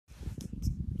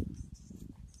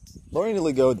learning to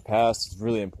let go of the past is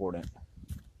really important.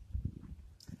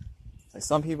 Like,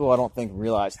 some people I don't think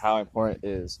realize how important it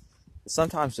is to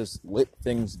sometimes just let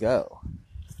things go.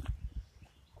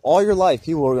 All your life,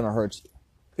 people are going to hurt you.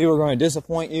 People are going to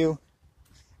disappoint you.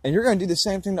 And you're going to do the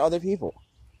same thing to other people.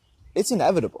 It's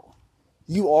inevitable.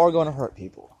 You are going to hurt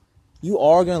people. You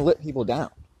are going to let people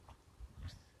down.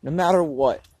 No matter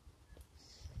what.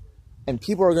 And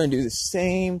people are going to do the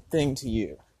same thing to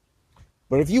you.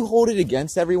 But if you hold it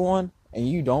against everyone and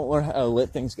you don't learn how to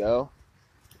let things go,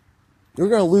 you're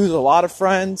going to lose a lot of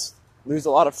friends, lose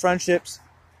a lot of friendships.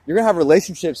 You're going to have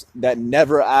relationships that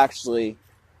never actually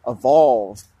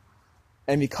evolve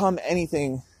and become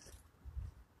anything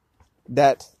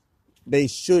that they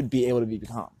should be able to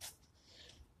become.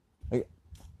 Like,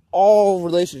 all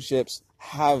relationships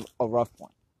have a rough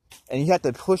point. And you have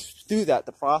to push through that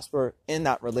to prosper in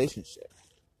that relationship.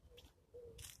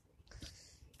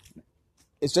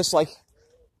 It's just like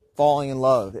falling in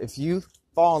love. If you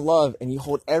fall in love and you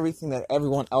hold everything that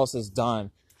everyone else has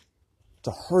done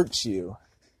to hurt you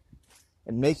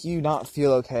and make you not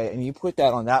feel okay, and you put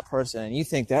that on that person and you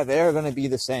think that they're going to be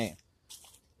the same,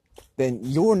 then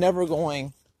you're never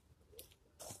going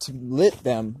to let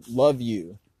them love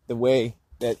you the way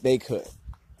that they could.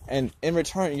 And in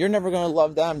return, you're never going to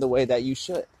love them the way that you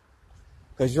should.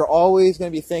 Because you're always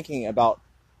going to be thinking about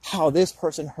how this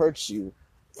person hurts you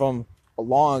from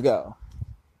long ago.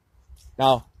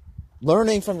 Now,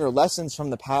 learning from your lessons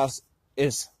from the past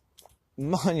is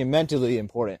monumentally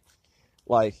important.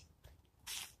 Like,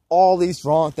 all these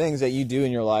wrong things that you do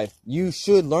in your life, you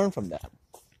should learn from them.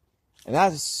 And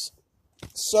that's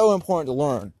so important to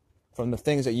learn from the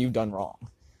things that you've done wrong.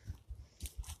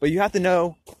 But you have to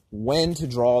know when to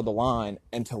draw the line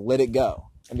and to let it go.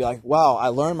 And be like, wow, I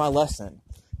learned my lesson.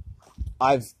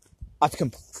 I've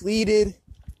completed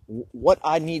what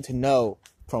I need to know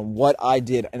from what I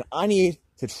did. And I need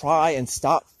to try and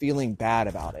stop feeling bad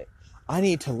about it. I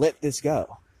need to let this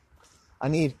go. I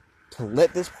need to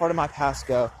let this part of my past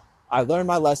go. I learned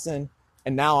my lesson,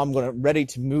 and now I'm ready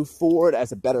to move forward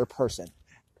as a better person.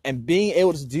 And being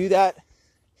able to do that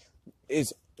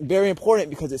is very important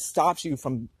because it stops you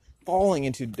from falling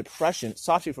into depression. It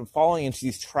stops you from falling into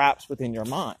these traps within your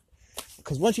mind.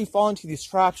 Because once you fall into these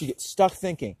traps, you get stuck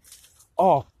thinking,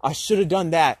 oh, I should have done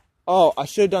that. Oh, I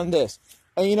should have done this.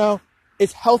 And you know,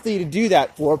 it's healthy to do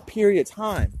that for a period of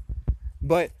time.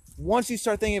 But once you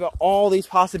start thinking about all these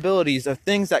possibilities of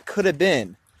things that could have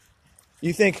been,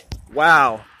 you think,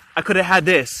 wow, I could have had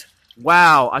this.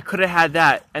 Wow, I could have had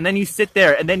that. And then you sit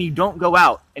there and then you don't go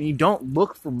out and you don't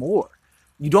look for more.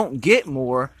 You don't get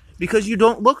more because you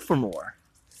don't look for more.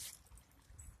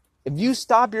 If you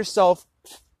stop yourself,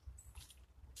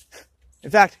 in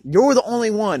fact, you're the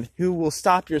only one who will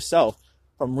stop yourself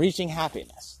from reaching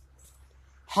happiness.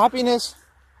 Happiness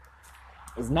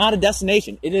is not a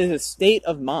destination. It is a state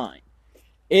of mind.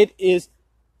 It is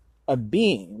a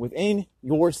being within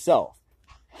yourself.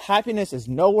 Happiness is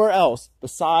nowhere else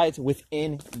besides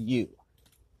within you.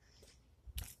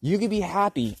 You can be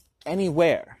happy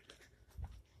anywhere.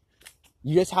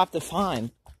 You just have to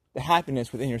find the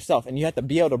happiness within yourself, and you have to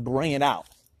be able to bring it out.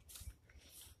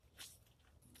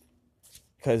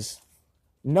 Because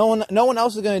no one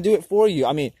else is going to do it for you.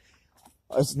 I mean,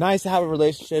 it's nice to have a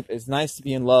relationship. It's nice to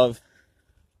be in love.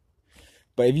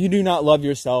 But if you do not love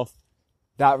yourself,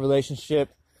 that relationship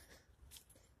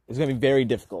is going to be very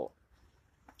difficult.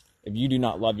 If you do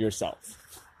not love yourself.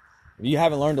 If you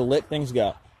haven't learned to let things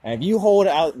go. And if you hold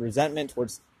out resentment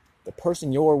towards the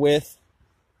person you're with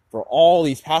for all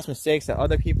these past mistakes that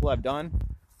other people have done,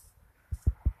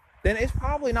 then it's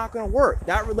probably not going to work.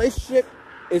 That relationship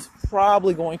is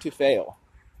probably going to fail.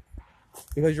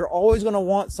 Because you're always going to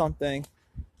want something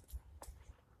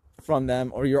from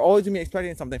them, or you're always going to be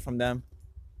expecting something from them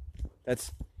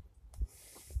that's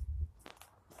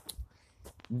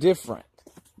different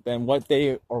than what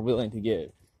they are willing to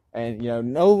give. And, you know,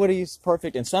 nobody's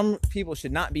perfect, and some people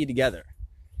should not be together.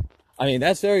 I mean,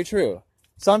 that's very true.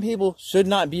 Some people should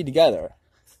not be together.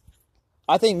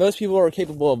 I think most people are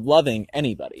capable of loving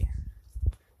anybody.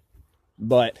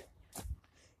 But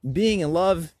being in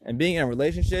love and being in a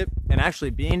relationship and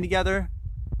actually being together,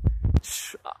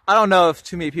 I don't know if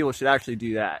too many people should actually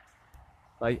do that.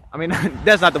 Like, I mean,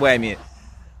 that's not the way I mean it.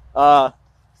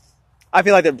 I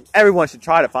feel like that everyone should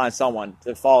try to find someone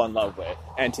to fall in love with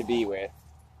and to be with.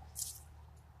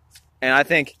 And I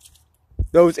think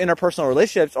those interpersonal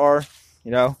relationships are,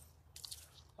 you know,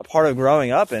 a part of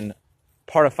growing up and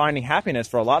part of finding happiness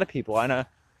for a lot of people. I know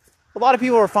a lot of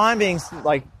people are fine being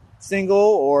like single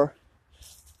or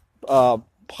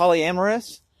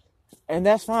polyamorous, and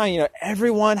that's fine. You know,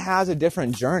 everyone has a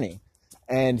different journey,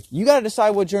 And you got to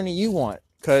decide what journey you want,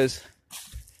 because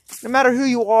no matter who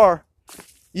you are,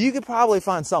 you could probably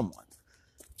find someone.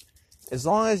 As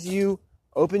long as you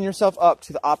open yourself up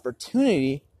to the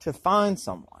opportunity to find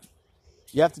someone.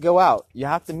 You have to go out. You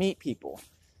have to meet people.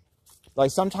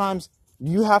 Like, sometimes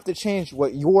you have to change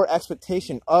what your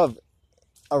expectation of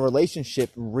a relationship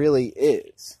really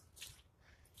is.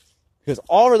 Because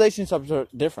all relationships are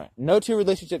different. No two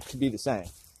relationships could be the same.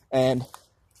 And,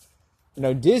 you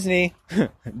know, Disney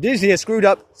has screwed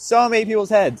up so many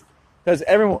people's heads. Because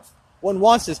everyone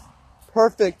wants this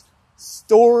perfect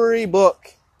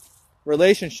storybook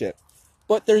relationship.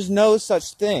 But there's no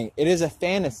such thing. It is a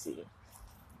fantasy.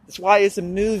 That's why it's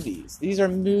in movies. These are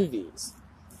movies.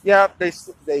 Yeah,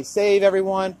 they save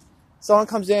everyone. Someone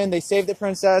comes in, they save the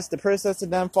princess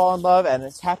and them fall in love, and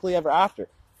it's happily ever after.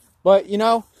 But, you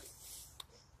know,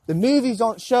 the movies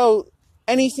don't show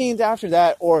any scenes after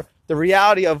that, or the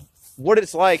reality of what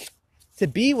it's like to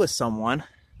be with someone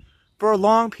for a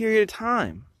long period of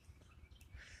time.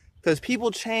 Because people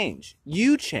change.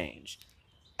 You change.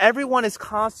 Everyone is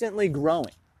constantly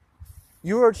growing.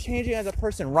 You are changing as a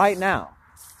person right now.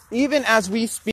 Even as we speak.